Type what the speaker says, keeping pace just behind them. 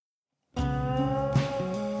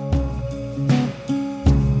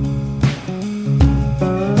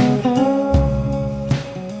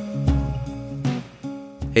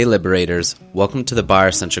Hey Liberators, welcome to the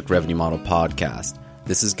Buyer-Centric Revenue Model podcast.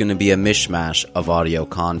 This is going to be a mishmash of audio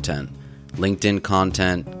content, LinkedIn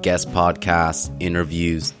content, guest podcasts,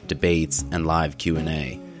 interviews, debates, and live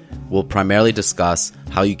Q&A. We'll primarily discuss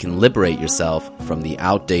how you can liberate yourself from the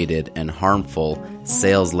outdated and harmful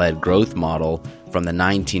sales-led growth model from the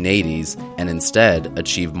 1980s and instead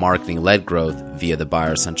achieve marketing-led growth via the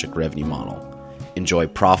Buyer-Centric Revenue Model. Enjoy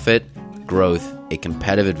profit, growth, a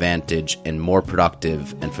competitive advantage, and more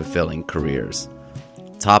productive and fulfilling careers.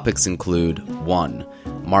 Topics include 1.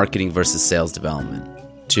 Marketing versus sales development.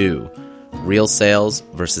 2. Real sales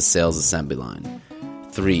versus sales assembly line.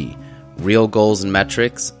 3. Real goals and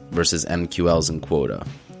metrics versus MQLs and quota.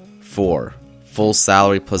 4. Full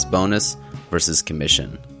salary plus bonus versus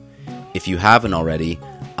commission. If you haven't already,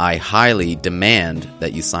 I highly demand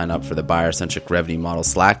that you sign up for the Buyer-Centric Revenue Model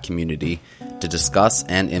Slack community to discuss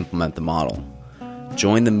and implement the model.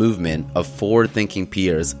 Join the movement of forward-thinking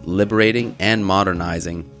peers liberating and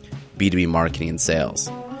modernizing B2B marketing and sales.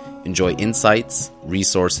 Enjoy insights,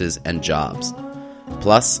 resources, and jobs.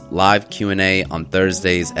 Plus, live Q&A on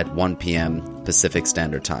Thursdays at 1 p.m. Pacific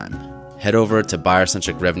Standard Time. Head over to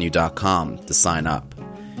buyercentricrevenue.com to sign up.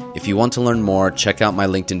 If you want to learn more, check out my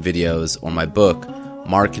LinkedIn videos or my book,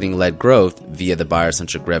 Marketing-Led Growth via the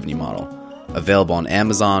Buyer-Centric Revenue Model, available on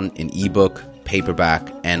Amazon in ebook, paperback,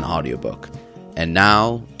 and audiobook. And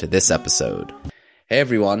now to this episode. Hey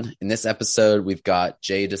everyone, in this episode we've got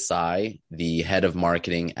Jay DESAI, the head of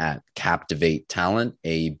marketing at Captivate Talent,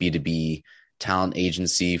 a B2B talent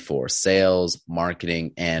agency for sales,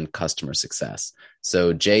 marketing, and customer success.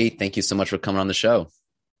 So Jay, thank you so much for coming on the show.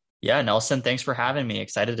 Yeah, Nelson, thanks for having me.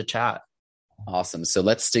 Excited to chat. Awesome. So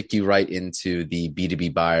let's stick you right into the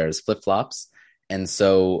B2B buyers flip-flops. And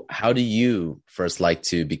so how do you first like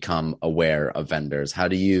to become aware of vendors? How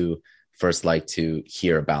do you first like to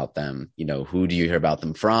hear about them? You know, who do you hear about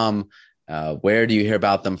them from? Where do you hear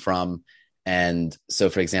about them from? And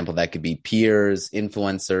so, for example, that could be peers,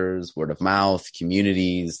 influencers, word of mouth,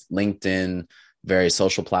 communities, LinkedIn, various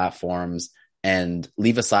social platforms, and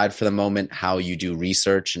leave aside for the moment how you do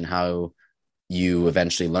research and how you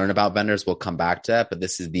eventually learn about vendors. We'll come back to that, but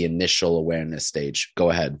this is the initial awareness stage.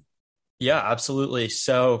 Go ahead. Yeah, absolutely.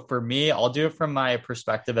 So for me, I'll do it from my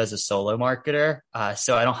perspective as a solo marketer.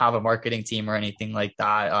 So I don't have a marketing team or anything like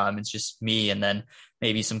that. It's just me and then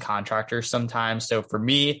maybe some contractors sometimes. So for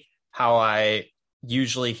me, how I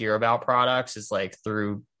usually hear about products is like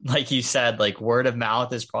through, like you said, like word of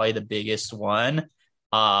mouth is probably the biggest one.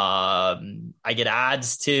 I get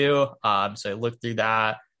ads too. So I look through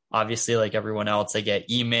that. Obviously, like everyone else, I get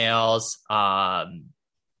emails.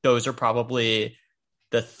 Those are probably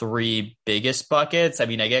the three biggest buckets. I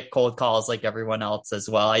mean, I get cold calls like everyone else as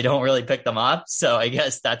well. I don't really pick them up. So I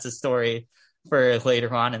guess that's a story for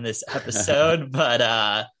later on in this episode. But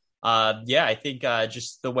yeah, I think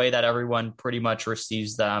just the way that everyone pretty much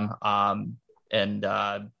receives them.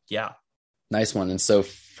 Yeah. Nice one. And so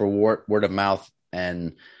for word of mouth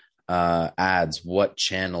and ads, what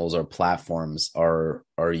channels or platforms are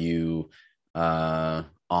you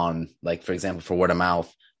on? Like, for example, for word of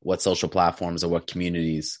mouth, what social platforms or what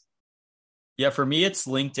communities? Yeah, for me, it's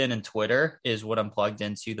LinkedIn and Twitter is what I'm plugged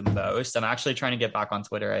into the most. I'm actually trying to get back on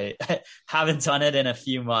Twitter. I haven't done it in a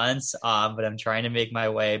few months, but I'm trying to make my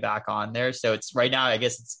way back on there. So it's right now, I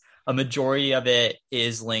guess it's a majority of it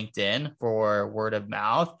is LinkedIn for word of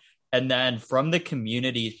mouth. And then from the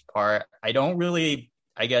communities part, I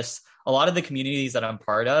guess a lot of the communities that I'm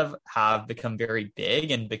part of have become very big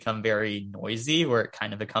and become very noisy, where it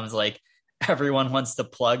kind of becomes like everyone wants to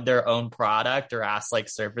plug their own product or ask like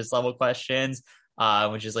surface level questions,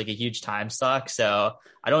 which is like a huge time suck. So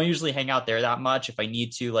I don't usually hang out there that much. If I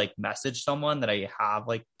need to like message someone that I have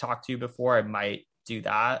like talked to before, I might do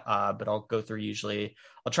that. But I'll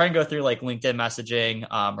try and go through like LinkedIn messaging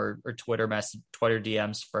or Twitter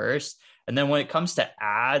DMs first. And then when it comes to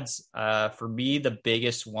ads, for me, the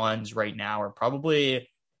biggest ones right now are probably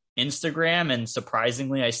Instagram. And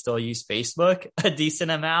surprisingly, I still use Facebook a decent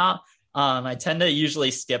amount. I tend to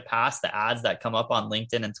usually skip past the ads that come up on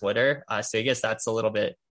LinkedIn and Twitter. So I guess that's a little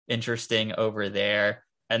bit interesting over there.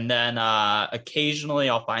 And then occasionally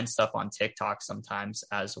I'll find stuff on TikTok sometimes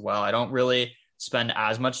as well. I don't really spend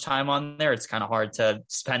as much time on there. It's kind of hard to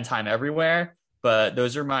spend time everywhere, but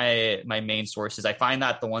those are my main sources. I find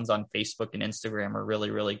that the ones on Facebook and Instagram are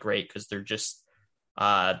really, really great because they're just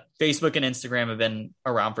Facebook and Instagram have been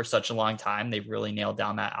around for such a long time. They've really nailed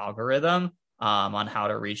down that algorithm on how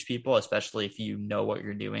to reach people, especially if you know what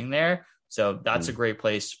you're doing there. So that's a great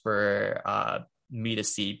place for me to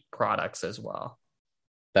see products as well.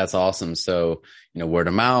 That's awesome. So, word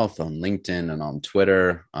of mouth on LinkedIn and on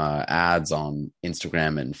Twitter, ads on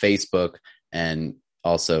Instagram and Facebook, and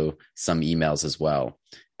also some emails as well.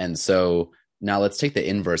 And so now let's take the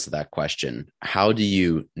inverse of that question. How do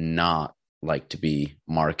you not like to be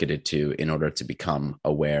marketed to in order to become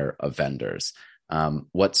aware of vendors?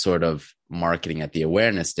 What sort of marketing at the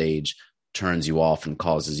awareness stage turns you off and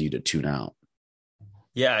causes you to tune out?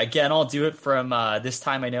 Yeah, again, I'll do it from this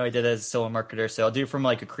time. I know I did it as a solo marketer, so I'll do it from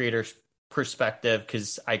like a creator's perspective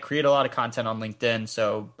because I create a lot of content on LinkedIn.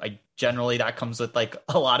 So I generally that comes with like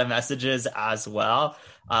a lot of messages as well.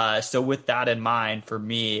 So with that in mind, for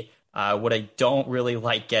me, what I don't really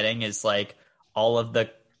like getting is like all of the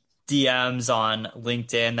DMs on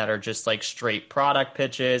LinkedIn that are just like straight product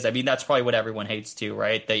pitches. I mean, that's probably what everyone hates too,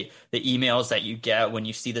 right? The emails that you get when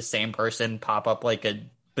you see the same person pop up like a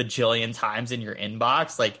bajillion times in your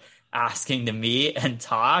inbox, like asking to meet and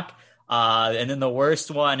talk. And then the worst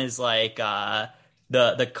one is like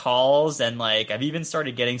the calls, and like I've even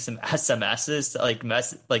started getting some SMSs,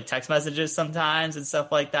 like text messages sometimes and stuff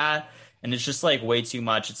like that. And it's just like way too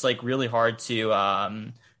much. It's like really hard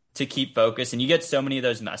to keep focus, and you get so many of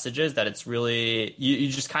those messages that it's really you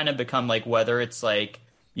just kind of become like, whether it's like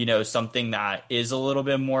something that is a little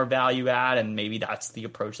bit more value add, and maybe that's the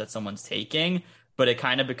approach that someone's taking, but it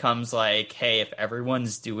kind of becomes like, hey, if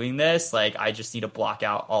everyone's doing this, like I just need to block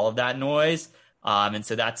out all of that noise. And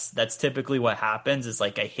so that's typically what happens, is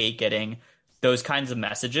like I hate getting those kinds of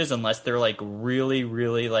messages unless they're like really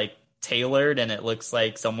really like tailored, and it looks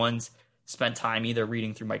like someone's spent time either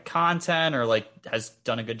reading through my content or like has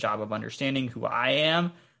done a good job of understanding who I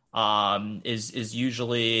am. Is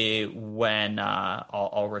usually when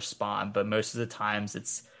I'll respond, but most of the times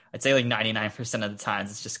I'd say like 99% of the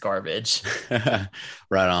times it's just garbage.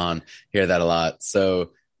 Right on. Hear that a lot.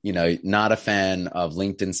 So, not a fan of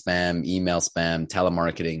LinkedIn spam, email spam,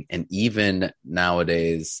 telemarketing, and even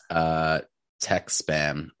nowadays, text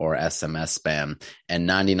spam or SMS spam. And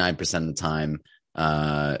 99% of the time,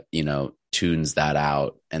 tunes that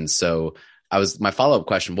out. And so my follow-up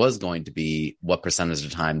question was going to be, what percentage of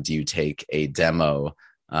the time do you take a demo?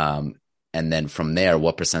 And then from there,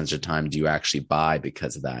 what percentage of time do you actually buy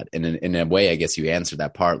because of that? And in a way, I guess you answered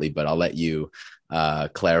that partly, but I'll let you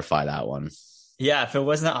clarify that one. Yeah, if it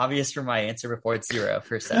wasn't obvious from my answer before, it's 0%,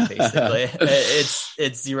 basically.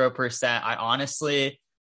 It's 0%. I honestly,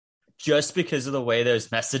 just because of the way those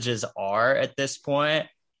messages are at this point,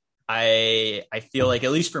 I feel like,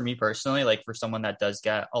 at least for me personally, like for someone that does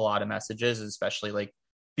get a lot of messages, especially like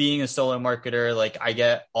being a solo marketer, like I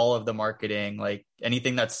get all of the marketing, like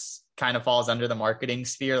anything that's kind of falls under the marketing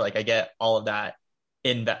sphere, like I get all of that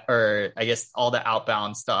or I guess all the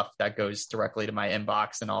outbound stuff that goes directly to my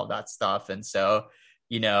inbox and all of that stuff. And so,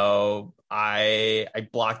 I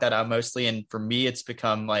block that out mostly. And for me, it's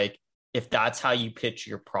become like, if that's how you pitch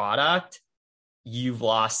your product, you've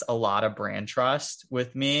lost a lot of brand trust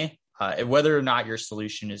with me, whether or not your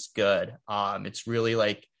solution is good. It's really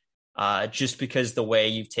like, just because the way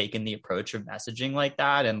you've taken the approach of messaging like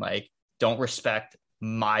that, and like don't respect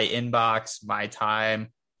my inbox, my time,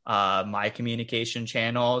 my communication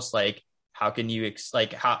channels. Like, how can you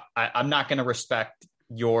I'm not going to respect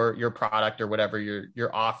your product or whatever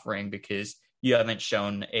you're offering because you haven't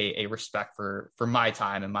shown a respect for my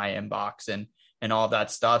time and my inbox and all that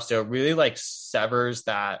stuff. So it really like severs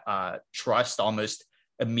that trust almost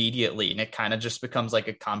immediately. And it kind of just becomes like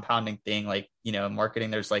a compounding thing. Like, in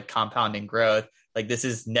marketing, there's like compounding growth. Like, this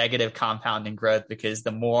is negative compounding growth, because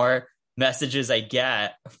the more messages I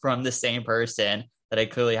get from the same person that I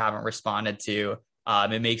clearly haven't responded to,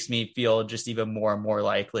 it makes me feel just even more and more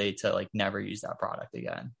likely to like never use that product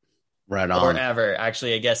again. Right on. Or ever,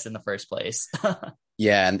 actually, I guess, in the first place.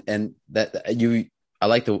 Yeah. And that I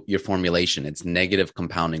like your formulation. It's negative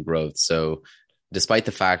compounding growth. So despite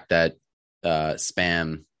the fact that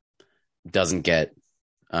spam doesn't get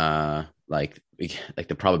like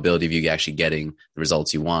the probability of you actually getting the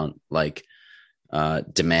results you want, like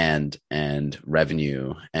demand and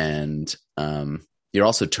revenue, and you're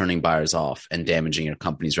also turning buyers off and damaging your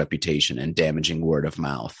company's reputation and damaging word of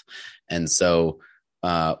mouth. And so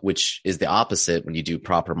which is the opposite when you do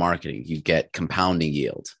proper marketing. You get compounding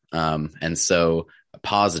yield. And so a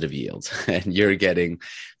positive yield, and you're getting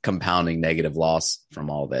compounding negative loss from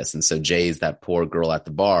all this. And so Jay's that poor girl at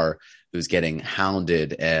the bar who's getting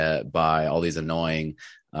hounded by all these annoying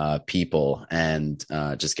people and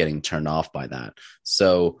just getting turned off by that.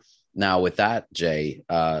 So now with that, Jay,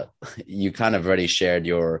 you kind of already shared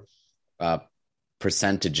your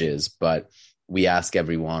percentages, but we ask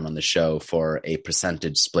everyone on the show for a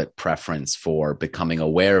percentage split preference for becoming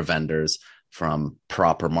aware of vendors from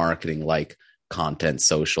proper marketing, like content,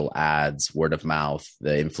 social ads, word of mouth,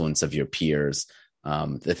 the influence of your peers,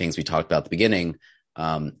 the things we talked about at the beginning,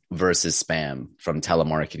 versus spam from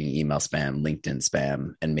telemarketing, email spam, LinkedIn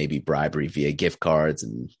spam, and maybe bribery via gift cards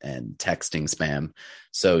and texting spam.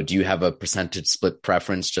 So do you have a percentage split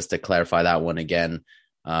preference, just to clarify that one again,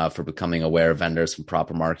 for becoming aware of vendors from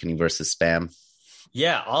proper marketing versus spam?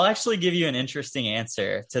 Yeah, I'll actually give you an interesting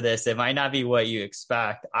answer to this. It might not be what you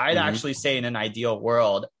expect. I'd actually say in an ideal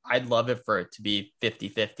world, I'd love it for it to be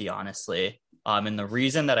 50-50, honestly. And the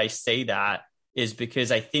reason that I say that is because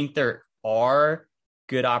I think there are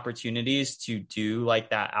good opportunities to do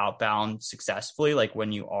like that outbound successfully, like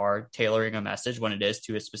when you are tailoring a message when it is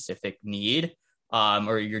to a specific need,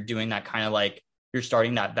 or you're doing that kind of like you're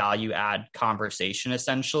starting that value add conversation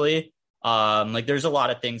essentially. Like there's a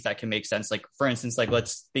lot of things that can make sense. Like for instance, like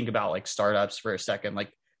let's think about like startups for a second.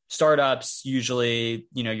 Like startups, usually,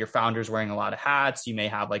 you know, your founder's wearing a lot of hats. You may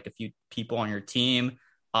have like a few people on your team.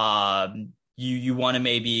 You want to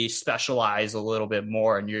maybe specialize a little bit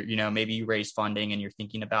more, and you're, you know, maybe you raise funding and you're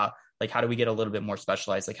thinking about like, how do we get a little bit more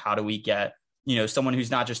specialized? Like, how do we get, you know, someone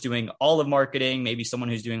who's not just doing all of marketing, maybe someone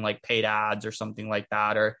who's doing like paid ads or something like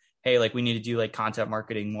that, or, hey, like we need to do like content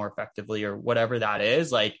marketing more effectively or whatever that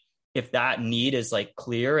is. Like, if that need is like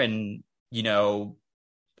clear and, you know,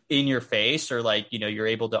 in your face, or like, you know, you're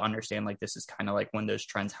able to understand like this is kind of like when those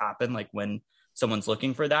trends happen, like when someone's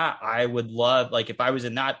looking for that, I would love, like if I was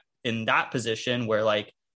in that position where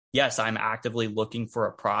like, yes, I'm actively looking for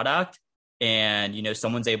a product and, you know,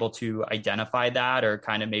 someone's able to identify that, or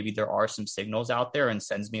kind of maybe there are some signals out there and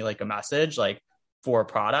sends me like a message like for a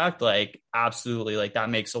product, like absolutely, like that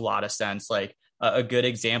makes a lot of sense. Like a good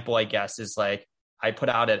example, I guess, is like, I put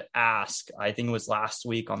out an ask, I think it was last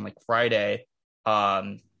week on like Friday,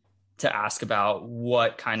 to ask about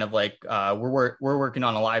what kind of like, we're working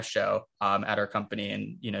on a live show at our company,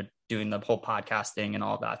 and, you know, doing the whole podcasting and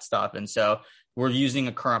all that stuff. And so we're using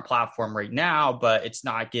a current platform right now, but it's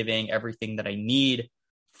not giving everything that I need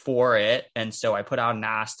for it. And so I put out an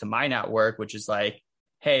ask to my network, which is like,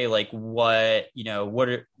 hey, like what, you know,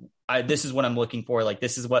 this is what I'm looking for. Like,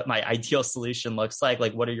 this is what my ideal solution looks like.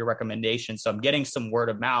 Like, what are your recommendations? So I'm getting some word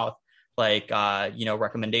of mouth, like, you know,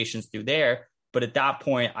 recommendations through there. But at that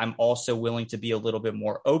point, I'm also willing to be a little bit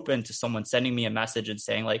more open to someone sending me a message and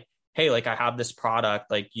saying like, hey, like I have this product,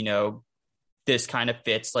 like, you know, this kind of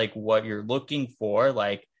fits like what you're looking for.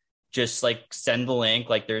 Like, just like send the link.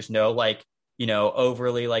 Like, there's no like, you know,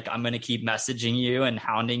 overly like, I'm going to keep messaging you and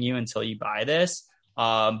hounding you until you buy this.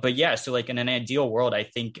 But yeah, so like in an ideal world, I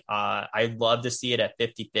think I'd love to see it at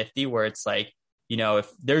 50-50, where it's like, you know, if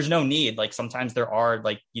there's no need, like sometimes there are,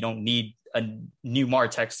 like, you don't need a new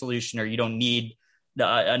MarTech solution, or you don't need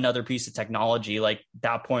another piece of technology. Like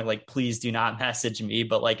that point, like, please do not message me.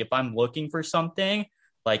 But like, if I'm looking for something,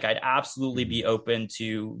 like I'd absolutely be open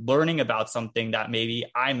to learning about something that maybe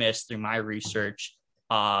I missed through my research,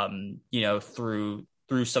 you know, through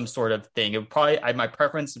some sort of thing. It would probably, my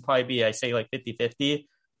preference would probably be, I say like 50-50,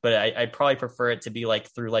 but I'd probably prefer it to be like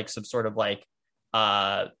through like some sort of like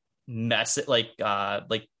message, like,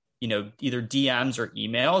 you know, either DMs or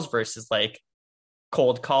emails versus like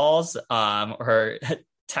cold calls, or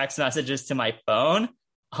text messages to my phone.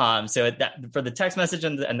 So that for the text message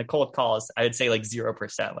and the cold calls, I would say like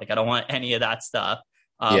 0%. Like I don't want any of that stuff.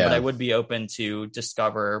 But I would be open to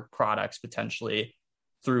discover products potentially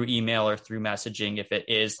through email or through messaging, if it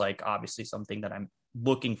is like obviously something that I'm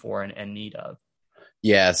looking for and need of.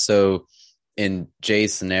 Yeah. So in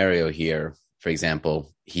Jay's scenario here, for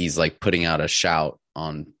example, he's like putting out a shout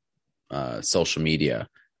on social media,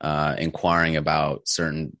 inquiring about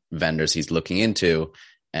certain vendors he's looking into.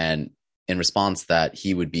 And in response to that,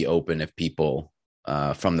 he would be open if people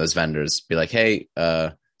from those vendors be like, hey,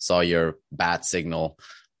 saw your bat signal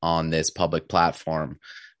on this public platform,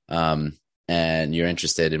 and you're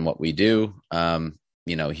interested in what we do.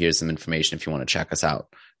 You know, here's some information if you want to check us out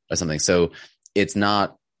or something. So it's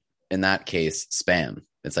not, in that case, spam.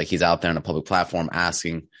 It's like he's out there on a public platform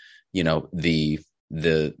asking, you know, the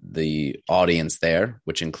audience there,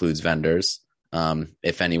 which includes vendors,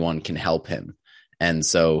 if anyone can help him. And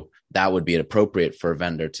so that would be appropriate for a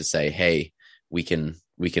vendor to say, hey, we can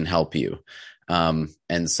help you.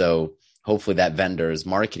 And so hopefully that vendor's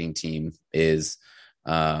marketing team has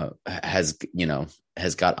got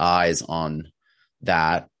eyes on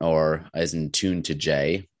that, or is in tune to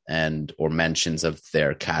Jay or mentions of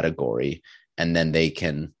their category, and then they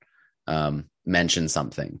can mention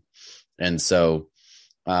something. And so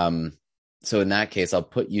in that case, I'll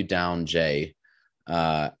put you down, Jay,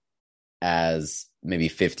 as maybe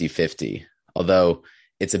 50-50, although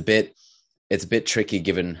it's a bit tricky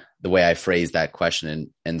given the way I phrased that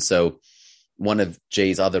question. And so one of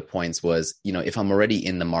Jay's other points was, if I'm already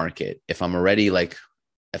in the market, if I already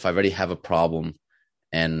have a problem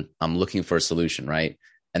and I'm looking for a solution, right?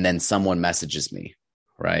 And then someone messages me,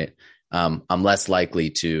 right? I'm less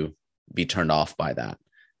likely to be turned off by that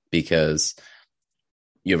because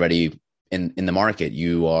you're already in the market.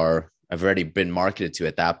 I've already been marketed to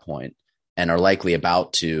at that point and are likely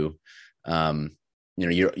about to,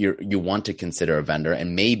 you want to consider a vendor,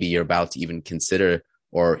 and maybe you're about to even consider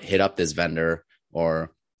or hit up this vendor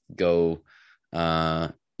or go,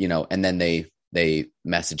 and then they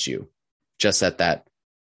message you just at that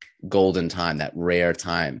golden time, that rare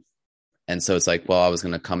time. And so it's like, well, I was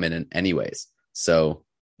going to come in anyways, so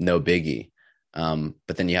no biggie.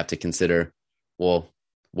 But then you have to consider, well,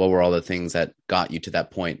 what were all the things that got you to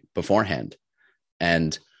that point beforehand?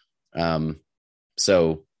 And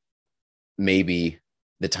so maybe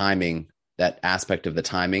the timing, that aspect of the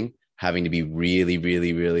timing having to be really,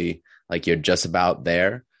 really, really like you're just about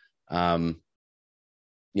there,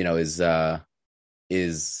 is a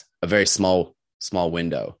very small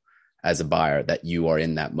window as a buyer that you are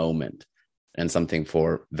in that moment, and something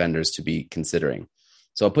for vendors to be considering.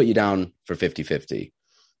 So I'll put you down for 50-50.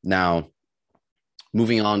 Now,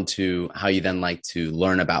 moving on to how you then like to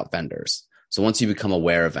learn about vendors. So once you become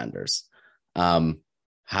aware of vendors, how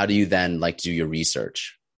do you then like to do your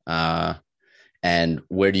research? And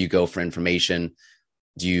where do you go for information?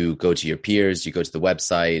 Do you go to your peers? Do you go to the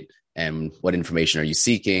website? And what information are you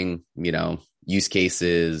seeking? Use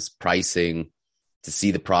cases, pricing, to see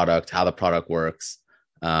the product, how the product works,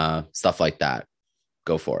 stuff like that.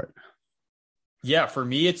 Go for it. Yeah, for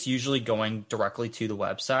me, it's usually going directly to the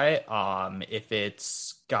website. If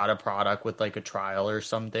it's got a product with like a trial or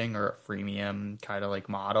something, or a freemium kind of like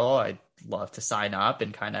model, I'd love to sign up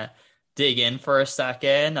and kind of dig in for a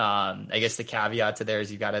second. I guess the caveat to there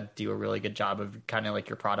is you got to do a really good job of kind of like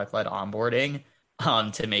your product led onboarding,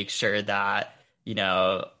 to make sure that,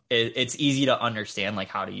 it's easy to understand like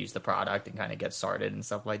how to use the product and kind of get started and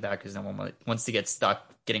stuff like that, because no one wants to get stuck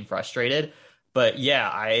getting frustrated. But yeah,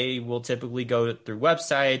 I will typically go through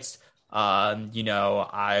websites.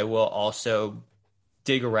 I will also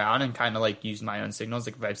dig around and kind of like use my own signals.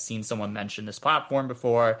 Like if I've seen someone mention this platform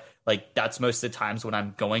before, like that's most of the times when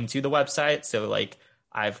I'm going to the website. So like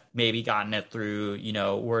I've maybe gotten it through,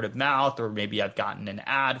 word of mouth, or maybe I've gotten an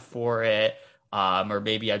ad for it, or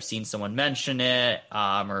maybe I've seen someone mention it,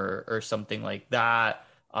 or something like that.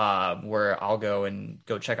 Where I'll go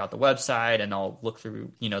check out the website and I'll look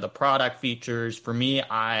through, the product features. For me,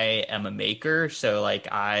 I am a maker, so like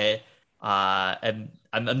I'm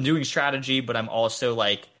doing strategy, but I'm also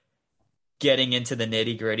like getting into the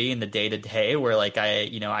nitty gritty in the day to day, where like I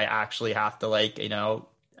actually have to like,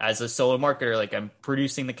 as a solo marketer, like I'm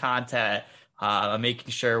producing the content, I'm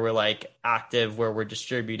making sure we're like active where we're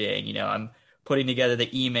distributing, I'm putting together the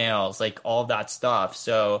emails, like all of that stuff.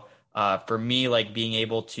 So for me, like being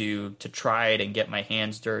able to try it and get my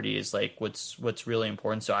hands dirty is like what's really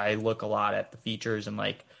important. So I look a lot at the features and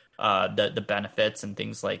like the benefits and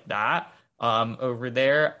things like that. Over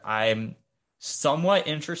there, I'm somewhat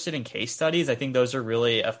interested in case studies. I think those are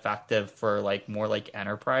really effective for like more like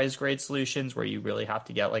enterprise grade solutions where you really have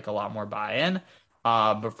to get like a lot more buy-in.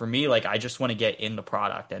 But for me, like I just want to get in the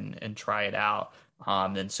product and try it out.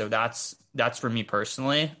 And so that's for me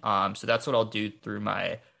personally. So that's what I'll do through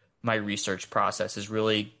my research process, is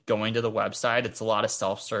really going to the website. It's a lot of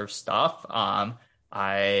self-serve stuff. I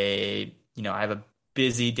have a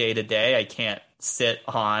busy day to day. I can't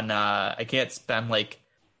I can't spend like,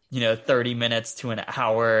 30 minutes to an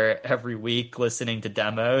hour every week listening to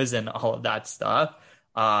demos and all of that stuff.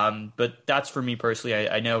 But that's for me personally.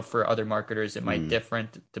 I know for other marketers, it might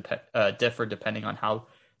differ depending on how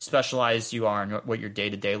specialized you are and what your day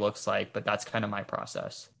to day looks like. But that's kind of my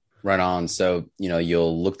process. Right on. So,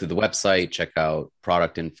 you'll look through the website, check out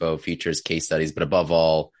product info, features, case studies, but above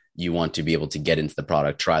all, you want to be able to get into the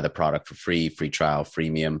product, try the product for free trial,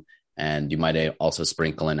 freemium. And you might also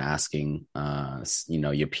sprinkle in asking,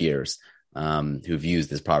 your peers who've used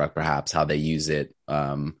this product, perhaps how they use it,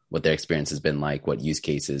 what their experience has been like, what use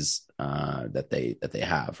cases that they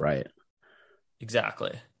have, right?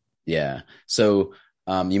 Exactly. Yeah. So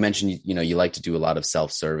you mentioned, you like to do a lot of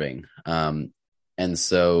self-serving. And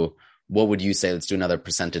so what would you say, let's do another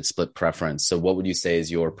percentage split preference. So what would you say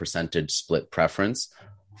is your percentage split preference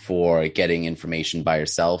for getting information by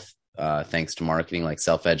yourself, thanks to marketing, like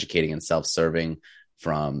self-educating and self-serving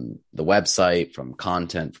from the website, from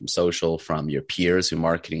content, from social, from your peers who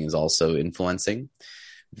marketing is also influencing,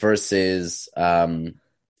 versus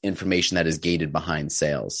information that is gated behind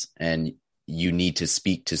sales, and you need to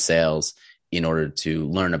speak to sales in order to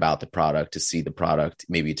learn about the product, to see the product,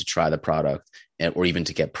 maybe to try the product, or even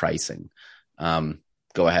to get pricing.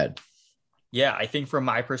 Go ahead. Yeah, I think from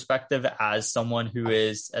my perspective, as someone who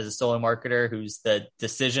is, as a solo marketer, who's the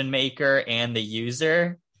decision maker and the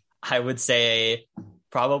user, I would say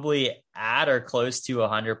probably at or close to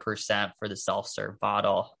 100% for the self-serve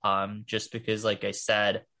model. Just because, like I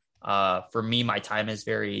said, for me, my time is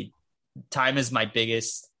my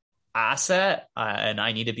biggest asset, and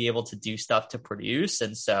I need to be able to do stuff to produce.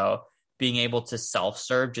 And so being able to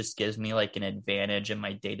self-serve just gives me like an advantage in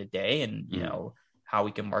my day-to-day, and, you know, how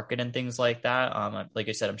we can market and things like that. Like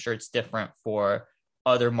I said, I'm sure it's different for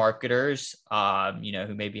other marketers, you know,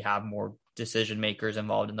 who maybe have more decision makers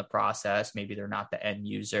involved in the process. Maybe they're not the end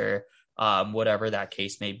user, whatever that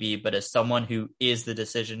case may be. But as someone who is the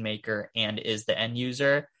decision maker and is the end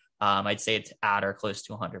user, I'd say it's at or close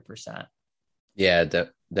to 100%. Yeah,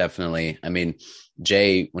 definitely. I mean,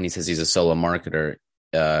 Jay, when he says he's a solo marketer,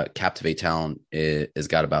 Captivate Talent is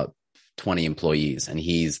got about 20 employees, and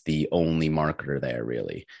he's the only marketer there,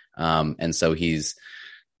 really. And so he's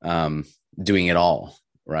doing it all,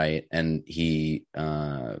 right? And he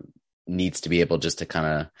needs to be able just to kind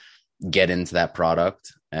of get into that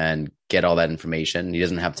product and get all that information. He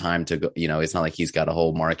doesn't have time to go, you know, it's not like he's got a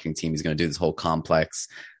whole marketing team. He's going to do this whole complex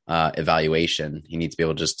evaluation. He needs to be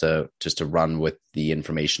able just to run with the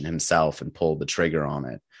information himself and pull the trigger on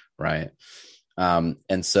it, right?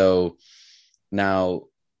 And so now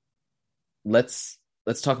let's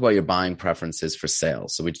talk about your buying preferences for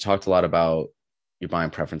sales. So we talked a lot about your buying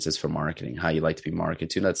preferences for marketing, how you like to be marketed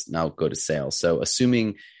to. Let's now go to sales. So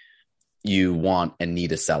assuming you want and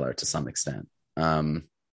need a seller to some extent, and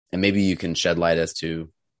maybe you can shed light as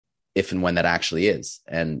to if and when that actually is,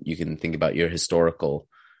 and you can think about your historical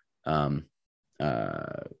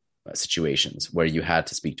situations where you had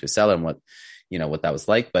to speak to a seller and what that was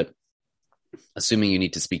like. But assuming you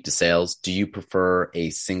need to speak to sales, do you prefer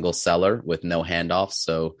a single seller with no handoffs?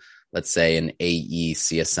 So let's say an AE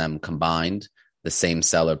CSM combined, the same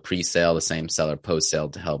seller pre-sale, the same seller post-sale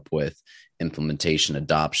to help with implementation,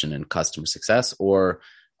 adoption, and customer success, or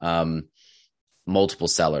multiple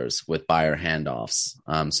sellers with buyer handoffs.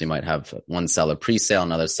 So you might have one seller pre-sale,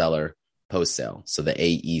 another seller post-sale. So the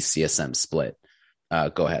AE CSM split.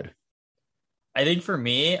 Go ahead. I think for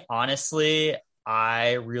me, honestly,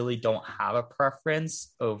 I really don't have a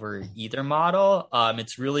preference over either model.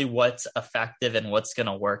 It's really what's effective and what's going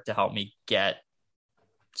to work to help me get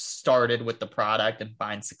started with the product and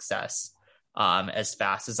find success as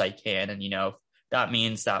fast as I can. And, you know, that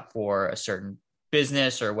means that for a certain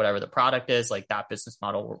business or whatever the product is, like that business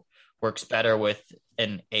model works better with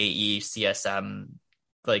an AE CSM,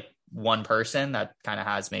 like one person that kind of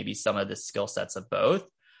has maybe some of the skill sets of both,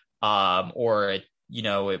 or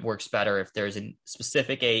it works better if there's a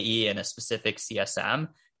specific AE and a specific CSM,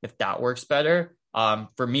 if that works better.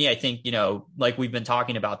 For me, I think, like we've been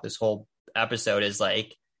talking about this whole episode, is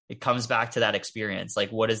like, it comes back to that experience.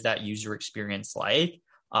 Like, what is that user experience like?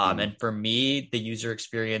 And for me, the user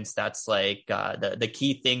experience, that's like the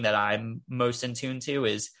key thing that I'm most in tune to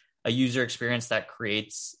is a user experience that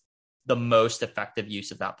creates the most effective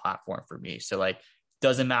use of that platform for me. So like,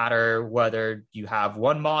 doesn't matter whether you have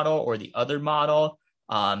one model or the other model.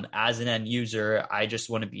 As an end user, I just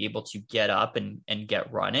want to be able to get up and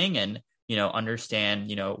get running and,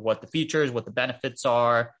 understand, what the features, what the benefits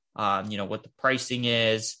are, what the pricing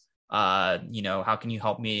is, how can you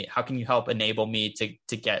help me? How can you help enable me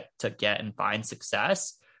to get and find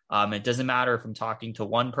success? It doesn't matter if I'm talking to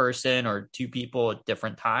one person or two people at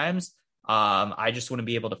different times. I just want to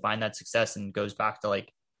be able to find that success, and it goes back to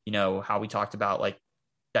like, how we talked about like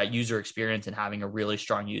that user experience and having a really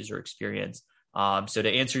strong user experience. So to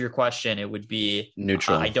answer your question, it would be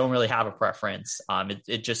neutral. I don't really have a preference.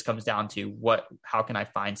 It just comes down to how can I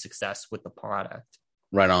find success with the product?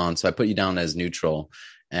 Right on. So I put you down as neutral,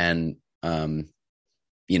 and,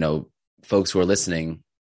 folks who are listening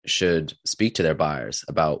should speak to their buyers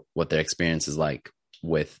about what their experience is like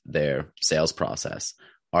with their sales process.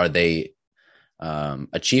 Are they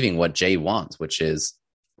achieving what Jay wants, which is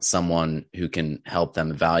someone who can help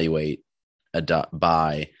them evaluate,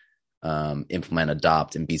 implement,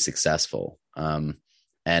 adopt, and be successful? And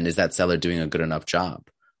is that seller doing a good enough job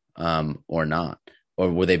or not? Or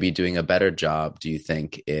will they be doing a better job, do you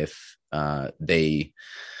think, if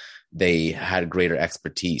they had greater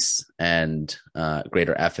expertise and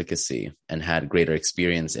greter efficacy and had greater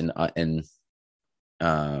experience in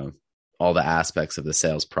all the aspects of the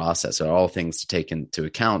sales process? Are all things to take into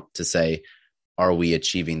account to say, are we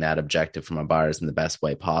achieving that objective from our buyers in the best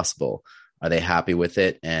way possible? Are they happy with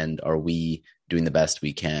it? And are we doing the best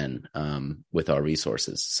we can with our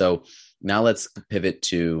resources? So Now let's pivot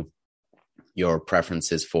to your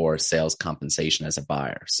preferences for sales compensation as a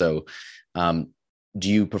buyer. So, do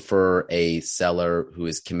you prefer a seller who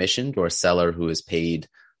is commissioned or a seller who is paid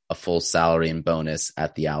a full salary and bonus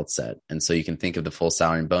at the outset? And so you can think of the full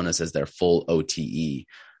salary and bonus as their full OTE,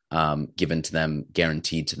 given to them,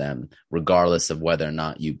 guaranteed to them, regardless of whether or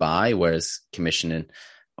not you buy, whereas commission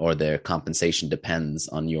or their compensation depends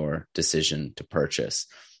on your decision to purchase.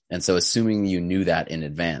 And so assuming you knew that in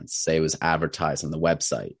advance, say it was advertised on the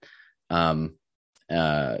website,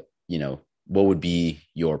 what would be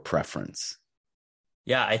your preference?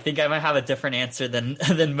 Yeah, I think I might have a different answer than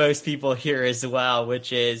than most people here as well,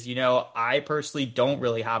 which is, I personally don't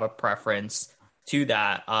really have a preference to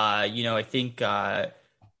that. I think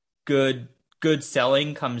good good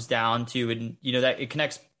selling comes down to, and that it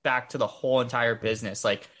connects back to the whole entire business.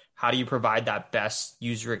 Like, how do you provide that best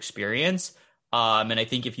user experience? And I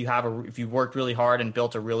think if you worked really hard and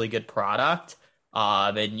built a really good product,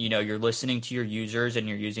 and you're listening to your users and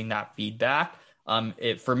you're using that feedback.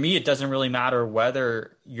 For me, it doesn't really matter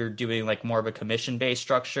whether you're doing like more of a commission-based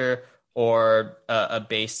structure or a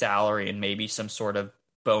base salary and maybe some sort of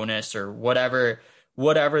bonus or whatever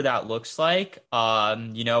that looks like.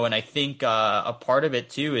 And I think a part of it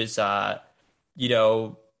too is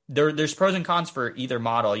there's pros and cons for either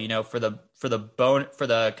model. For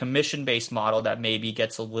the commission-based model, that maybe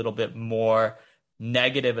gets a little bit more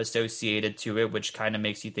negative associated to it, which kind of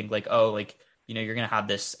makes you think like, oh, like, you're going to have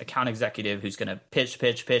this account executive who's going to pitch.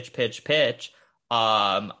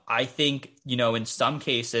 I think, in some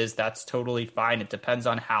cases that's totally fine. It depends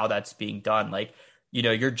on how that's being done. Like,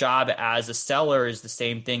 your job as a seller is the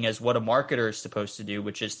same thing as what a marketer is supposed to do,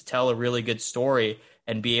 which is to tell a really good story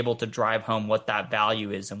and be able to drive home what that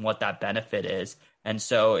value is and what that benefit is. And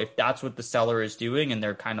so if that's what the seller is doing and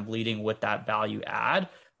they're kind of leading with that value add,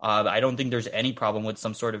 I don't think there's any problem with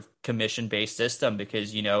some sort of commission-based system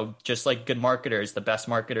because, just like good marketers, the best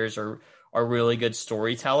marketers are really good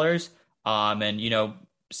storytellers. And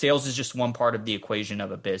sales is just one part of the equation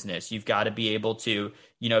of a business. You've got to be able to,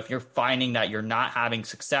 if you're finding that you're not having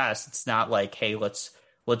success, it's not like, hey, let's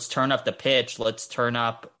turn up the pitch, let's turn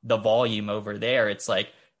up the volume over there. It's like,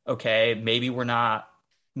 okay, maybe we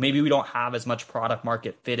don't have as much product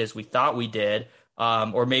market fit as we thought we did.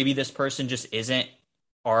 Or maybe this person just isn't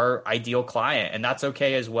our ideal client, and that's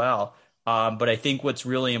okay as well. But I think what's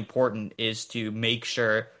really important is to make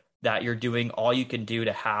sure that you're doing all you can do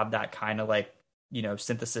to have that kind of like,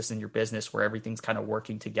 synthesis in your business where everything's kind of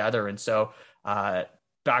working together. And so,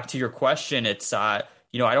 back to your question, it's, I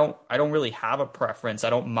don't really have a preference.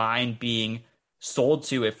 I don't mind being sold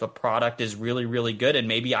to if the product is really, really good. And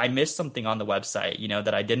maybe I missed something on the website,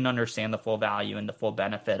 that I didn't understand the full value and the full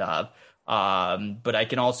benefit of. But I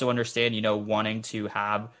can also understand, wanting to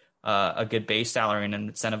have a good base salary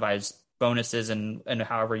and incentivize bonuses and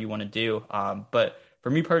however you want to do. But for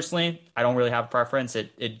me personally, I don't really have a preference.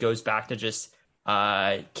 It goes back to just,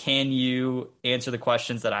 can you answer the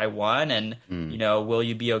questions that I want? And, will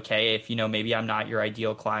you be okay if, maybe I'm not your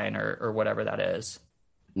ideal client or whatever that is?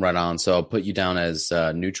 Right on. So I'll put you down as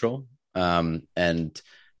neutral. And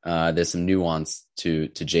there's some nuance to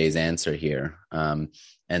Jay's answer here.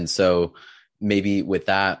 And so maybe with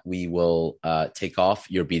that, we will take off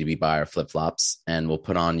your B2B buyer flip-flops and we'll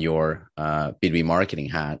put on your B2B marketing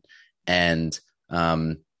hat. And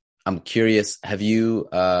I'm curious, have you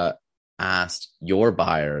asked your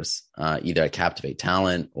buyers, either at Captivate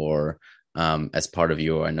Talent or as part of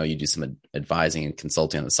your, I know you do some advising and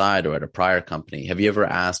consulting on the side or at a prior company, have you ever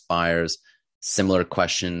asked buyers similar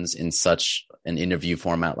questions in such an interview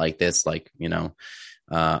format like this, like,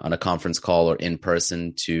 on a conference call or in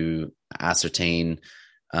person to ascertain,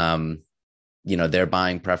 their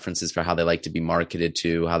buying preferences for how they like to be marketed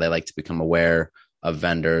to, how they like to become aware of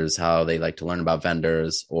vendors, how they like to learn about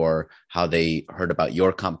vendors, or how they heard about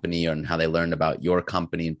your company and how they learned about your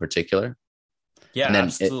company in particular? Yeah, and then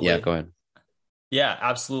absolutely. Go ahead. Yeah,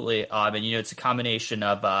 absolutely. And it's a combination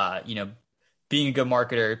of being a good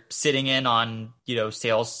marketer, sitting in on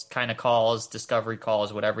sales kind of calls, discovery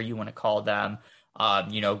calls, whatever you want to call them.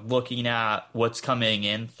 Looking at what's coming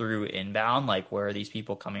in through inbound, like where are these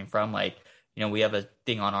people coming from? Like, we have a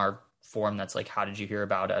thing on our forum that's like, how did you hear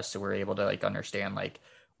about us? So we're able to like understand like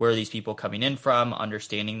where are these people coming in from,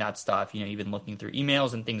 understanding that stuff, even looking through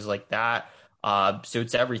emails and things like that. So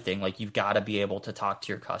it's everything. Like you've got to be able to talk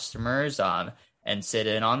to your customers and sit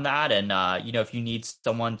in on that. And if you need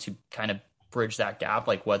someone to kind of bridge that gap,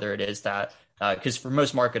 like whether it is that because for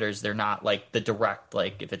most marketers, they're not like the direct,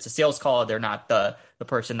 like if it's a sales call, they're not the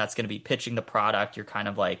person that's going to be pitching the product. You're kind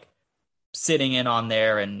of like sitting in on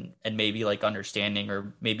there and maybe like understanding,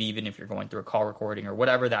 or maybe even if you're going through a call recording or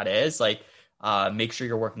whatever that is, like make sure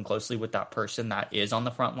you're working closely with that person that is on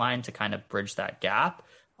the front line to kind of bridge that gap.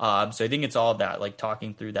 So I think it's all of that, like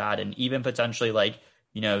talking through that, and even potentially like,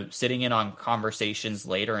 sitting in on conversations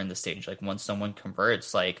later in the stage, like once someone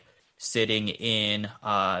converts, like sitting in,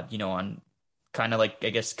 on kind of like, I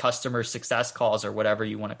guess, customer success calls or whatever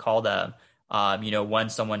you want to call them. When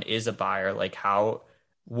someone is a buyer, like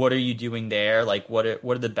what are you doing there? Like what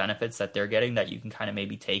are the benefits that they're getting that you can kind of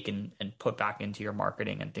maybe take and put back into your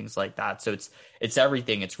marketing and things like that. So it's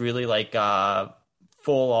everything. It's really like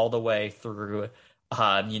full all the way through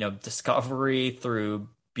discovery, through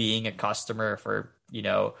being a customer for,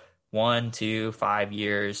 1, 2, 5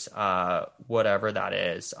 years, whatever that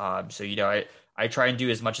is. So, I try and do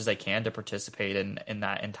as much as I can to participate in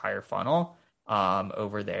that entire funnel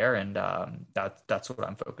over there. And that's what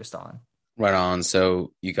I'm focused on. Right on.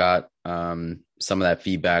 So you got some of that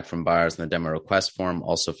feedback from buyers in the demo request form,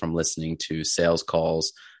 also from listening to sales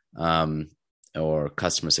calls or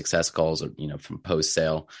customer success calls, or from post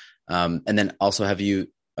sale. And then also, have you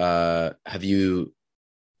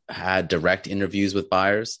had direct interviews with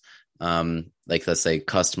buyers, like let's say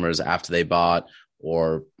customers after they bought,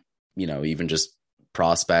 or even just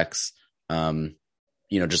prospects,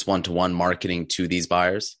 just one-to-one marketing to these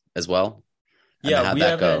buyers as well? And Yeah, how'd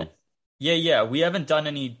that go? Yeah. We haven't done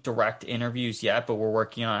any direct interviews yet, but we're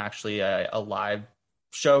working on actually a live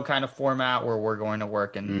show kind of format where we're going to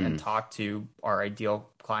work and talk to our ideal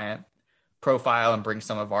client profile and bring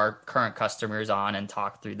some of our current customers on and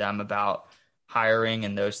talk through them about hiring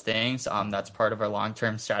and those things. That's part of our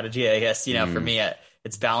long-term strategy. I guess, for me,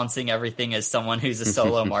 it's balancing everything as someone who's a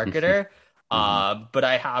solo marketer. But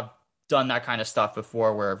I have done that kind of stuff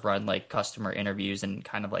before where I've run like customer interviews and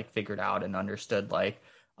kind of like figured out and understood like,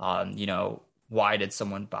 why did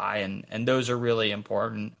someone buy? And those are really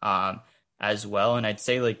important as well. And I'd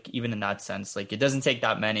say like, even in that sense, like it doesn't take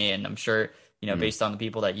that many. And I'm sure, based on the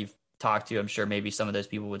people that you've talked to, I'm sure maybe some of those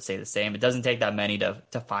people would say the same. It doesn't take that many to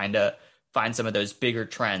find some of those bigger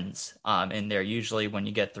trends in there. Usually when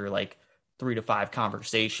you get through like 3 to 5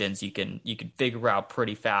 conversations, you can figure out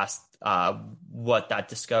pretty fast what that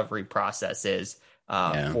discovery process is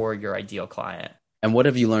for your ideal client. And what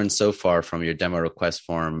have you learned so far from your demo request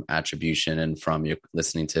form attribution and from your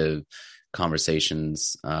listening to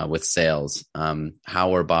conversations with sales?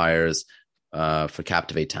 How are buyers for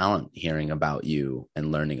Captivate Talent hearing about you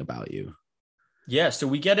and learning about you? Yeah, so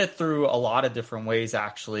we get it through a lot of different ways,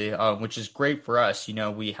 actually, which is great for us.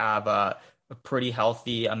 We have a pretty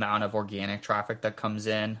healthy amount of organic traffic that comes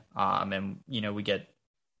in. And, we get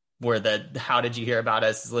where how did you hear about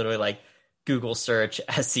us is literally like Google search,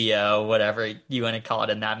 SEO, whatever you want to call it,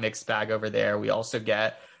 in that mixed bag over there. We also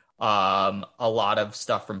get a lot of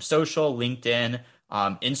stuff from social, LinkedIn.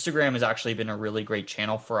 Instagram has actually been a really great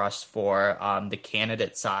channel for us for the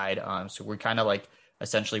candidate side. So we're kind of like,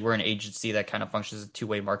 essentially, we're an agency that kind of functions as a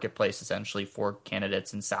two-way marketplace, essentially, for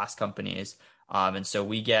candidates and SaaS companies. And so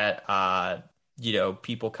we get,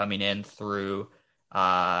 people coming in through,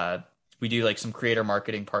 we do like some creator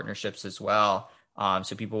marketing partnerships as well.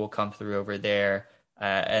 So people will come through over there.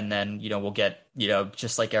 And then, we'll get,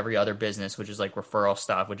 just like every other business, which is like referral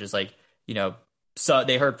stuff, which is like, so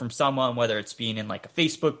they heard from someone, whether it's being in like a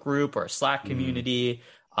Facebook group or a Slack community,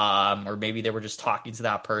 or maybe they were just talking to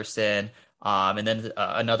that person. And then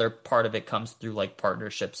another part of it comes through like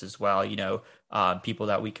partnerships as well, people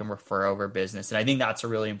that we can refer over business. And I think that's a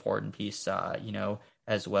really important piece,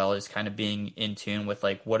 as well, as kind of being in tune with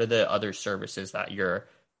like, what are the other services that your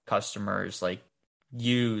customers like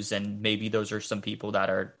use? And maybe those are some people that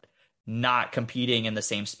are not competing in the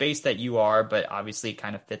same space that you are, but obviously it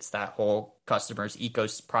kind of fits that whole customer's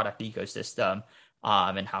product ecosystem.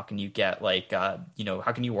 And how can you get like, how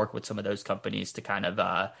can you work with some of those companies to kind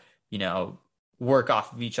of, work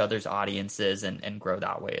off of each other's audiences and grow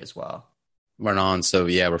that way as well. Right on. So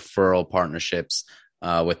yeah, referral partnerships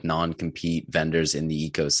with non-compete vendors in the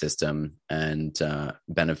ecosystem, and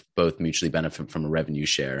both mutually benefit from a revenue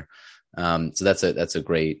share. So that's a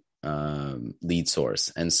great lead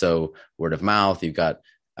source. And so word of mouth, you've got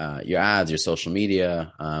your ads, your social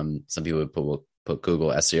media. Some people will put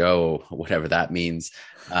Google SEO, whatever that means,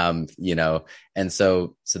 and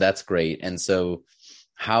so that's great. And so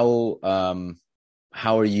how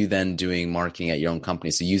are you then doing marketing at your own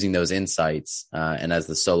company? So using those insights, and as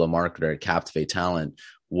the solo marketer at Captivate Talent,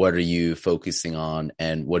 what are you focusing on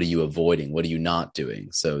and what are you avoiding? What are you not doing?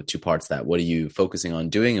 So 2 parts to that. What are you focusing on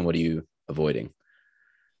doing and what are you avoiding?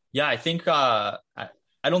 Yeah, I think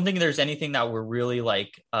I don't think there's anything that we're really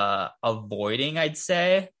like avoiding, I'd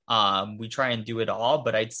say. We try and do it all,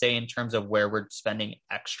 but I'd say in terms of where we're spending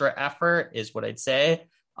extra effort is what I'd say.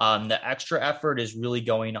 The extra effort is really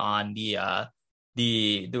going on the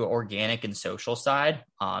organic and social side.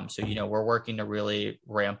 So we're working to really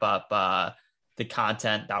ramp up the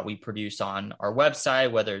content that we produce on our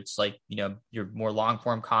website, whether it's like your more long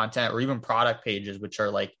form content or even product pages, which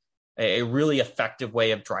are like a really effective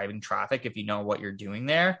way of driving traffic if you know what you're doing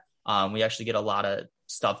there. We actually get a lot of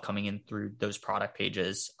stuff coming in through those product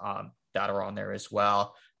pages that are on there as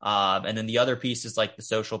well. And then the other piece is like the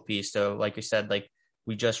social piece. So like I said, like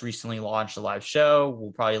we just recently launched a live show.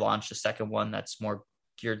 We'll probably launch a second one that's more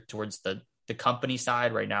geared towards the company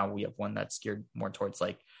side. Right now we have one that's geared more towards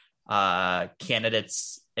like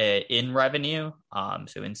candidates in revenue.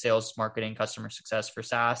 So in sales, marketing, customer success for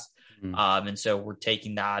SaaS. And so we're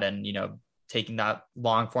taking that and, taking that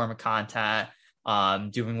long form of content,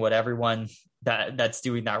 doing what everyone that's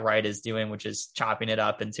doing that right is doing, which is chopping it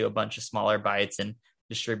up into a bunch of smaller bites and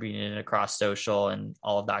distributing it across social and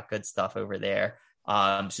all of that good stuff over there.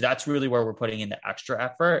 So that's really where we're putting in the extra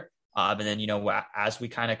effort. And then, as we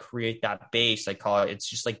kind of create that base, I call it's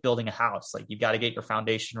just like building a house. Like you got to get your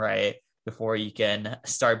foundation right before you can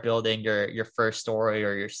start building your first story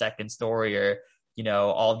or your second story or,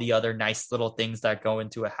 all the other nice little things that go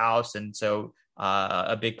into a house. And so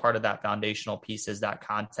a big part of that foundational piece is that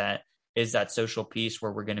content, is that social piece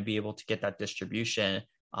where we're going to be able to get that distribution.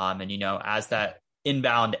 And, as that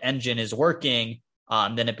inbound engine is working,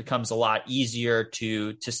 then it becomes a lot easier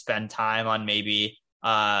to spend time on maybe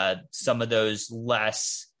some of those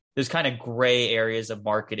kind of gray areas of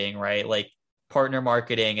marketing, right? Like partner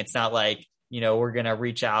marketing. It's not like, we're going to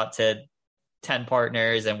reach out to 10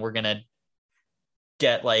 partners and we're going to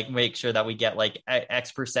make sure that we get like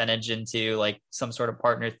X percentage into like some sort of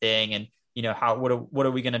partner thing. And, what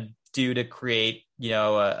are we going to do to create,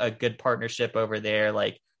 a good partnership over there?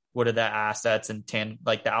 Like, what are the assets and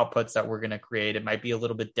like the outputs that we're going to create? It might be a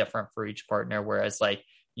little bit different for each partner. Whereas like,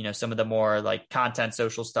 some of the more like content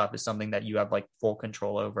social stuff is something that you have like full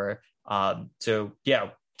control over. So yeah,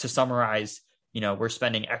 to summarize, we're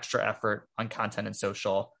spending extra effort on content and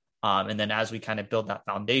social. And then as we kind of build that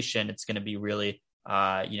foundation, it's going to be really,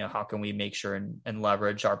 how can we make sure and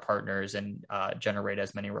leverage our partners and generate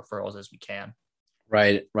as many referrals as we can.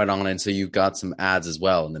 Right on. And so you've got some ads as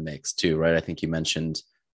well in the mix too, right? I think you mentioned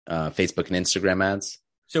Facebook and Instagram ads.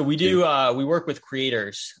 So we do, we work with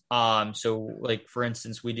creators. So like, for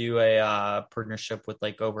instance, we do a partnership with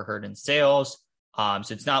like Overheard in Sales. So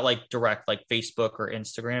it's not like direct, like Facebook or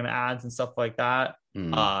Instagram ads and stuff like that.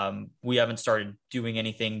 We haven't started doing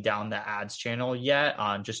anything down the ads channel yet,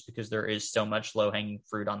 just because there is so much low hanging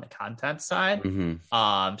fruit on the content side.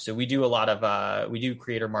 So we do a lot of, we do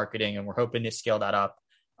creator marketing and we're hoping to scale that up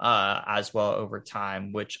as well over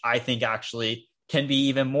time, which I think actually can be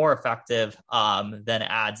even more effective than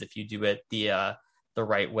ads if you do it the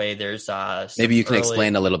right way. There's maybe you can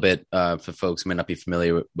explain a little bit for folks who may not be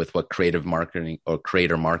familiar with what creative marketing or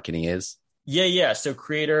creator marketing is. Yeah. So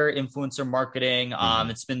creator influencer marketing,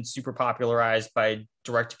 it's been super popularized by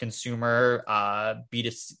direct to consumer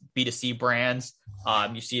B2C brands.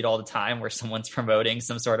 You see it all the time where someone's promoting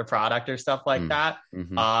some sort of product or stuff like that.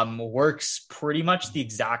 Works pretty much the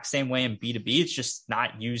exact same way in B2B. It's just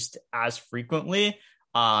not used as frequently.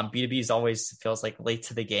 B2B is always feels like late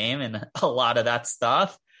to the game and a lot of that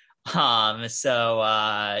stuff. We're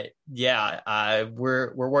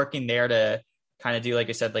working there to kind of do, like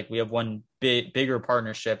I said, like we have one bigger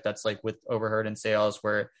partnership that's like with Overheard in Sales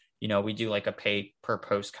where, we do like a pay per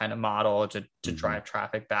post kind of model to drive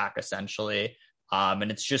traffic back essentially.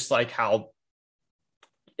 And it's just like how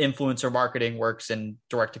influencer marketing works in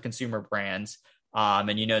direct to consumer brands. And,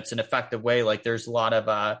 it's an effective way. Like there's a lot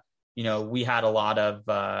of, we had a lot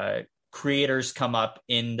of creators come up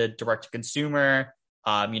in the direct to consumer,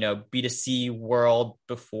 B2C world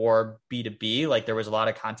before B2B. Like there was a lot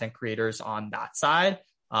of content creators on that side.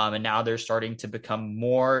 And now they're starting to become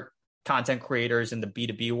more content creators in the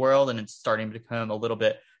B2B world. And it's starting to become a little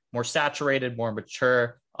bit more saturated, more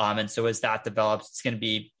mature. And so as that develops, it's going to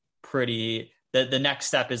be the next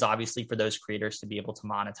step is obviously for those creators to be able to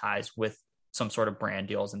monetize with some sort of brand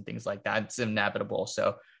deals and things like that. It's inevitable.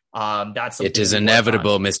 So it is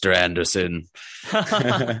inevitable, Mr. Anderson.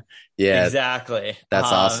 Yeah, exactly.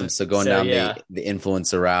 That's awesome. So going down the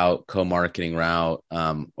influencer route, co-marketing route,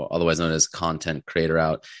 otherwise known as content creator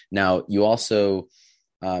route. Now you also,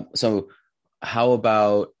 so how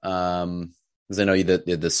about, because I know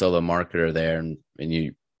you're the solo marketer there and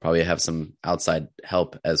you probably have some outside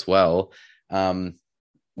help as well.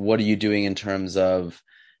 What are you doing in terms of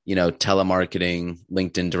telemarketing,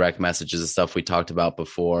 LinkedIn direct messages, the stuff we talked about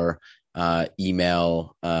before,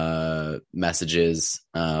 email messages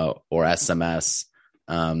or SMS,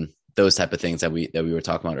 those type of things that we were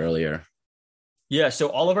talking about earlier. Yeah. So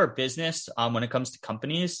all of our business, when it comes to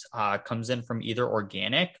companies, comes in from either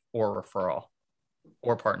organic or referral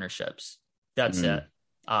or partnerships. That's it.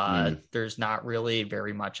 There's not really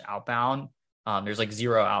very much outbound. There's like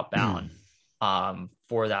zero outbound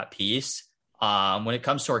for that piece. When it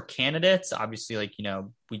comes to our candidates, obviously, like,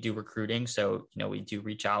 we do recruiting. So, we do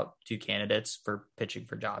reach out to candidates for pitching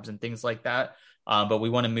for jobs and things like that. But we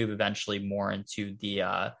want to move eventually more into the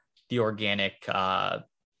organic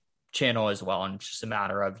channel as well. And it's just a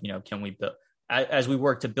matter of, can we build, as we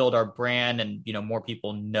work to build our brand and, more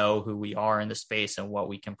people know who we are in the space and what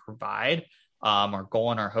we can provide. Our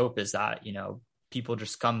goal and our hope is that, people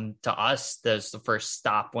just come to us as the first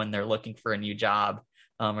stop when they're looking for a new job,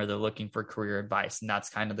 or they're looking for career advice. And that's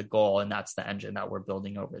kind of the goal. And that's the engine that we're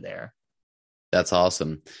building over there. That's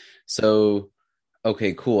awesome. So,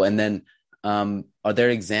 okay, cool. And then, are there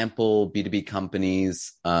example B2B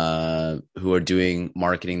companies who are doing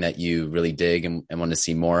marketing that you really dig and want to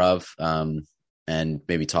see more of? And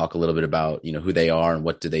maybe talk a little bit about, who they are and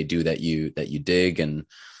what do they do that you dig, and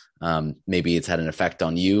maybe it's had an effect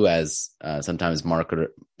on you, as sometimes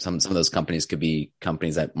some of those companies could be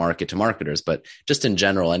companies that market to marketers, but just in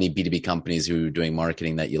general, any B2B companies who are doing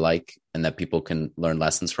marketing that you like and that people can learn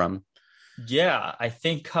lessons from? Yeah, I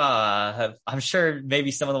think I'm sure maybe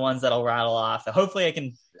some of the ones that I'll rattle off. Hopefully I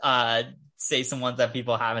can say some ones that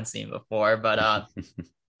people haven't seen before, but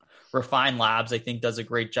Refine Labs, I think, does a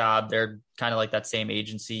great job. They're kind of like that same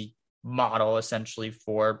agency model essentially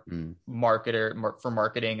for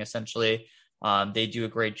marketing essentially. They do a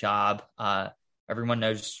great job. Everyone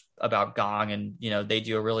knows about Gong, and they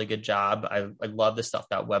do a really good job. I love the stuff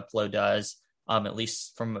that Webflow does, at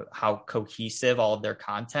least from how cohesive all of their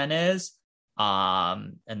content is.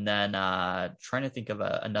 And then trying to think of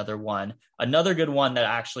another good one that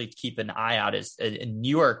I actually keep an eye out is a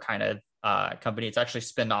newer kind of company. It's actually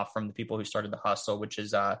spun off from the people who started The Hustle, which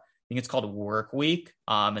is I think it's called Work Week.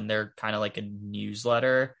 And they're kind of like a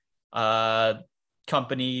newsletter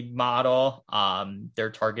company model.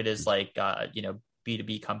 Their target is like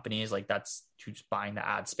B2B companies, like that's who's buying the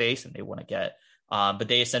ad space and they want to get. But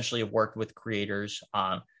they essentially have worked with creators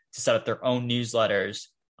to set up their own newsletters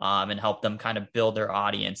and help them kind of build their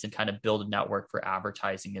audience and kind of build a network for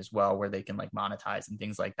advertising as well, where they can like monetize and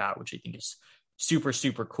things like that, which I think is super,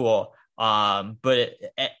 super cool. But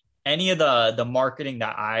any of the marketing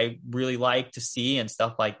that I really like to see and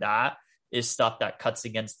stuff like that is stuff that cuts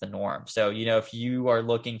against the norm. So, if you are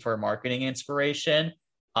looking for marketing inspiration,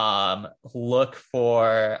 look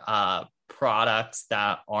for products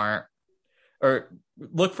that aren't, or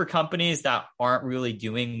look for companies that aren't really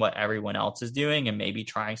doing what everyone else is doing, and maybe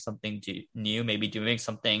trying something new, maybe doing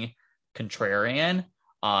something contrarian.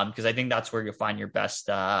 Because I think that's where you'll find your best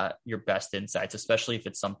insights, especially if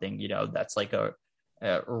it's something, that's like a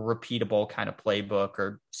repeatable kind of playbook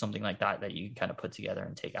or something like that you can kind of put together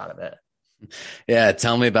and take out of it. Yeah,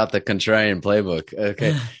 tell me about the contrarian playbook.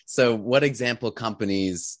 Okay, so what example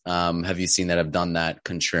companies have you seen that have done that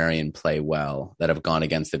contrarian play well, that have gone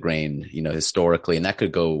against the grain, historically? And that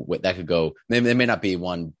could go. Maybe there may not be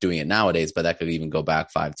one doing it nowadays, but that could even go back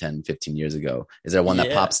 5, 10, 15 years ago. Is there one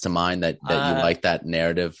that pops to mind that you like, that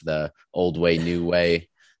narrative, the old way, new way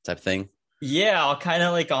type thing? Yeah, I'll kind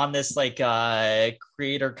of like on this like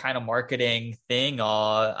creator kind of marketing thing,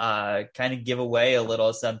 I'll kind of give away a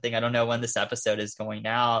little something. I don't know when this episode is going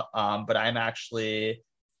out, but I'm actually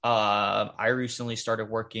I recently started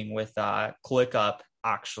working with ClickUp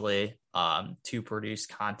actually to produce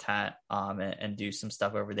content and do some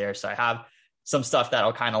stuff over there. So I have some stuff that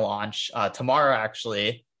I'll kind of launch tomorrow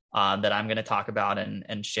actually that I'm going to talk about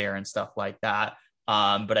and share and stuff like that.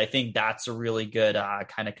 But I think that's a really good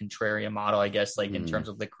kind of contrarian model, I guess, like in terms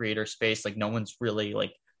of the creator space. Like no one's really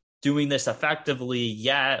like doing this effectively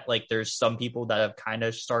yet. Like there's some people that have kind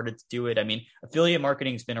of started to do it. I mean, affiliate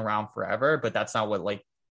marketing has been around forever, but that's not what like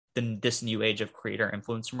this new age of creator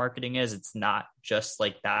influencer marketing is. It's not just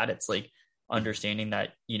like that. It's like understanding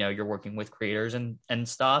that, you're working with creators and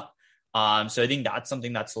stuff. So I think that's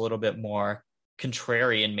something that's a little bit more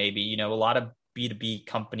contrarian, maybe. A lot of B2B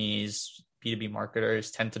companies, B2B marketers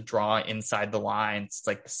tend to draw inside the lines. It's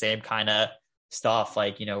like the same kind of stuff.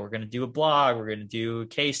 Like, we're going to do a blog, we're going to do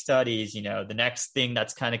case studies. The next thing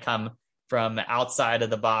that's kind of come from outside of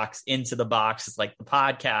the box into the box is like the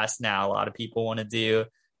podcast. Now, a lot of people want to do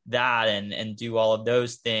that and do all of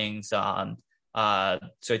those things. So I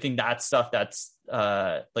think that stuff that's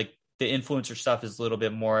like the influencer stuff is a little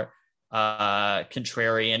bit more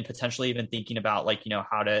contrarian, potentially even thinking about like,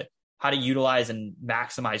 how to utilize and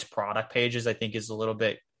maximize product pages, I think is a little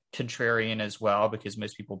bit contrarian as well, because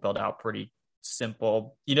most people build out pretty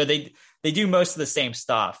simple, they do most of the same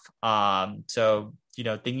stuff. So,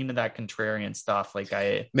 thinking of that contrarian stuff, like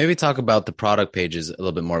maybe talk about the product pages a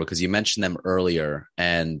little bit more, because you mentioned them earlier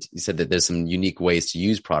and you said that there's some unique ways to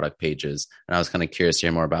use product pages. And I was kind of curious to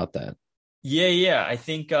hear more about that. Yeah. I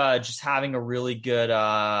think just having a really good,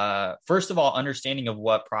 first of all, understanding of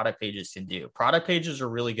what product pages can do. Product pages are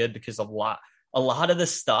really good because a lot of the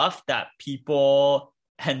stuff that people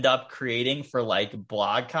end up creating for like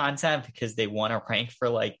blog content, because they want to rank for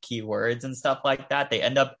like keywords and stuff like that, they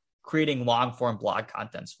end up creating long form blog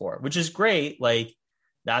contents for it, which is great. Like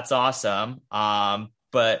that's awesome.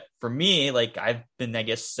 But for me, like I've been, I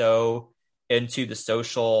guess, so into the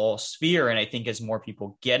social sphere. And I think as more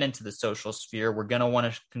people get into the social sphere, we're going to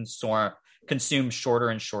want to consume shorter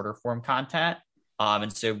and shorter form content.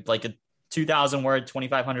 And so like a 2,000 word,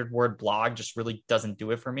 2,500 word blog just really doesn't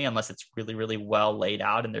do it for me unless it's really, really well laid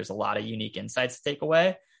out and there's a lot of unique insights to take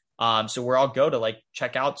away. So where I'll go to like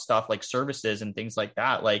check out stuff like services and things like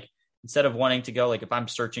that, like instead of wanting to go, like if I'm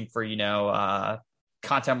searching for,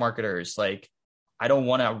 content marketers, like I don't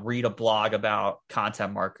want to read a blog about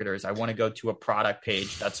content marketers. I want to go to a product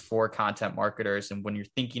page that's for content marketers. And when you're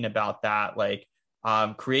thinking about that, like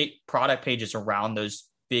create product pages around those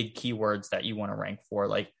big keywords that you want to rank for.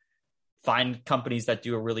 Like find companies that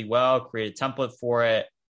do it really well, create a template for it,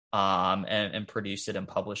 and produce it and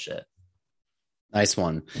publish it. Nice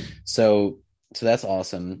one. So that's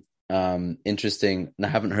awesome. Interesting. I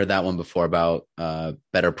haven't heard that one before about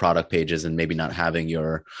better product pages and maybe not having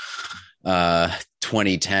your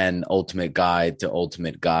 2010 ultimate guide to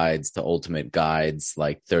ultimate guides to ultimate guides,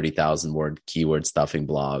 like 30,000 word keyword stuffing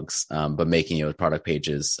blogs, but making your product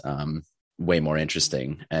pages way more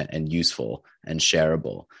interesting and useful and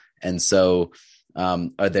shareable. And so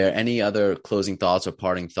are there any other closing thoughts or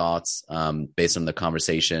parting thoughts based on the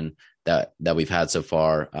conversation that we've had so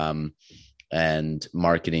far, and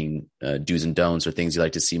marketing do's and don'ts, or things you'd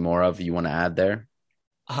like to see more of you want to add there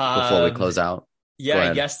before we close out?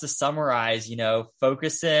 Yeah, I guess to summarize,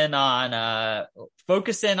 focus in on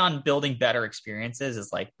building better experiences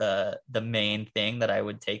is like the main thing that I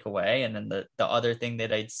would take away. And then the other thing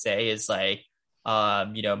that I'd say is like,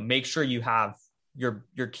 make sure you have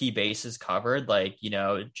your key bases covered. Like,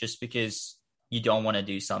 just because you don't want to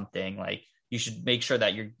do something, like you should make sure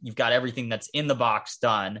that you've got everything that's in the box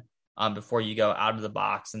done before you go out of the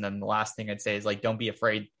box. And then the last thing I'd say is like, don't be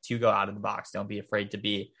afraid to go out of the box. Don't be afraid to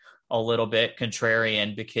be a little bit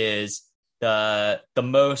contrarian, because the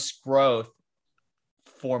most growth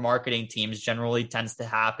for marketing teams generally tends to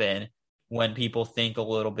happen when people think a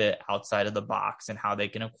little bit outside of the box and how they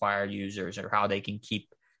can acquire users or how they can keep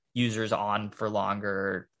users on for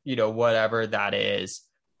longer, whatever that is.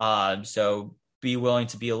 So be willing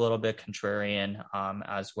to be a little bit contrarian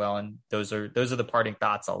as well. And those are the parting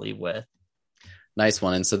thoughts I'll leave with. Nice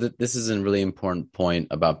one. And so this is a really important point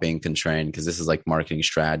about being contrarian, because this is like marketing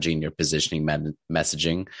strategy and your positioning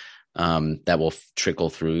messaging that will trickle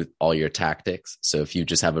through all your tactics. So if you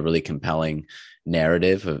just have a really compelling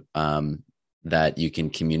narrative that you can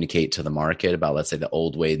communicate to the market about, let's say, the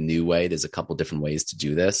old way, new way, there's a couple different ways to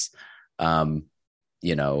do this. For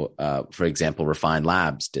example, Refined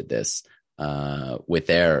Labs did this with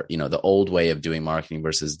their, the old way of doing marketing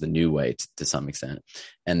versus the new way to some extent.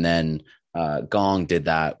 And then Gong did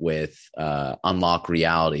that with Unlock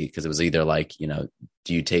Reality, because it was either like,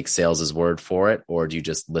 do you take sales' word for it, or do you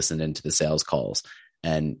just listen into the sales calls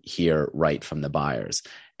and hear right from the buyers?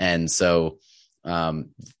 And so,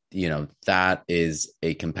 that is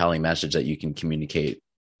a compelling message that you can communicate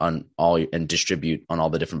on all and distribute on all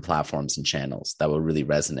the different platforms and channels that will really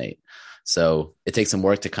resonate. So it takes some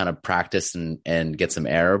work to kind of practice and get some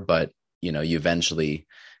error, but you eventually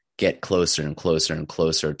get closer and closer and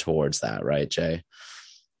closer towards that, right, Jay?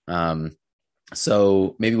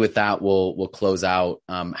 So maybe with that, we'll close out.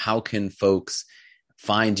 How can folks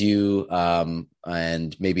find you,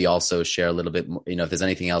 and maybe also share a little bit more, if there's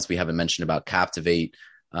anything else we haven't mentioned about Captivate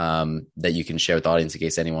that you can share with the audience in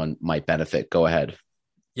case anyone might benefit? Go ahead.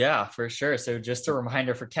 Yeah, for sure. So just a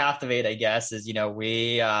reminder for Captivate, I guess, is,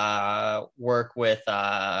 we work with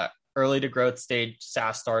early to growth stage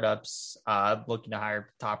SaaS startups looking to hire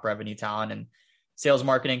top revenue talent and sales,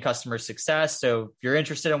 marketing, customer success. So if you're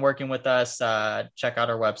interested in working with us, check out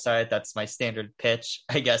our website. That's my standard pitch,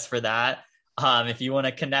 I guess, for that. If you want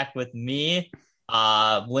to connect with me,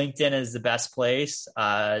 LinkedIn is the best place.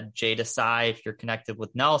 DESAI, if you're connected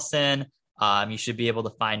with Nelson, you should be able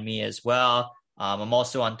to find me as well. I'm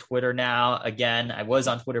also on Twitter now. Again, I was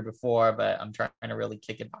on Twitter before, but I'm trying to really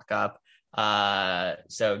kick it back up.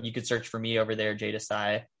 So you could search for me over there,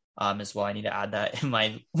 DESAI, as well. I need to add that in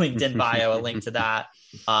my LinkedIn bio, a link to that.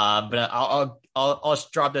 But I'll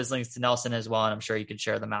drop those links to Nelson as well, and I'm sure you can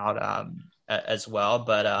share them out as well.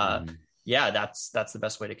 But yeah, that's the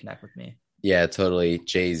best way to connect with me. Yeah, totally.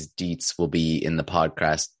 Jay's deets will be in the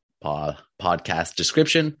podcast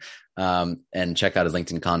description. And check out his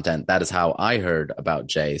LinkedIn content. That is how I heard about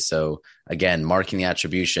Jay. So again, marking the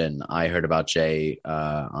attribution, I heard about Jay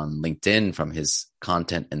on LinkedIn from his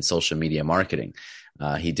content and social media marketing.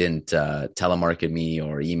 He didn't telemarket me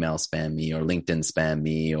or email spam me or LinkedIn spam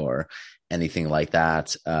me or anything like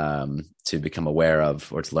that to become aware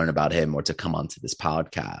of or to learn about him or to come onto this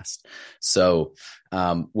podcast. So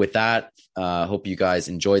with that, hope you guys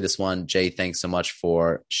enjoy this one. Jay, thanks so much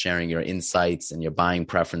for sharing your insights and your buying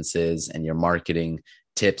preferences and your marketing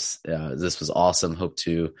tips. This was awesome. Hope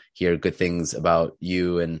to hear good things about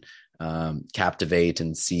you and Captivate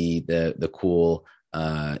and see the cool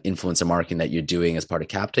influencer marketing that you're doing as part of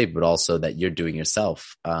Captivate, but also that you're doing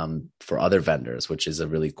yourself for other vendors, which is a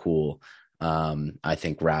really cool, I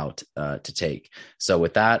think, route to take. So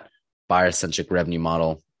with that, buyer-centric revenue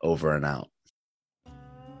model over and out.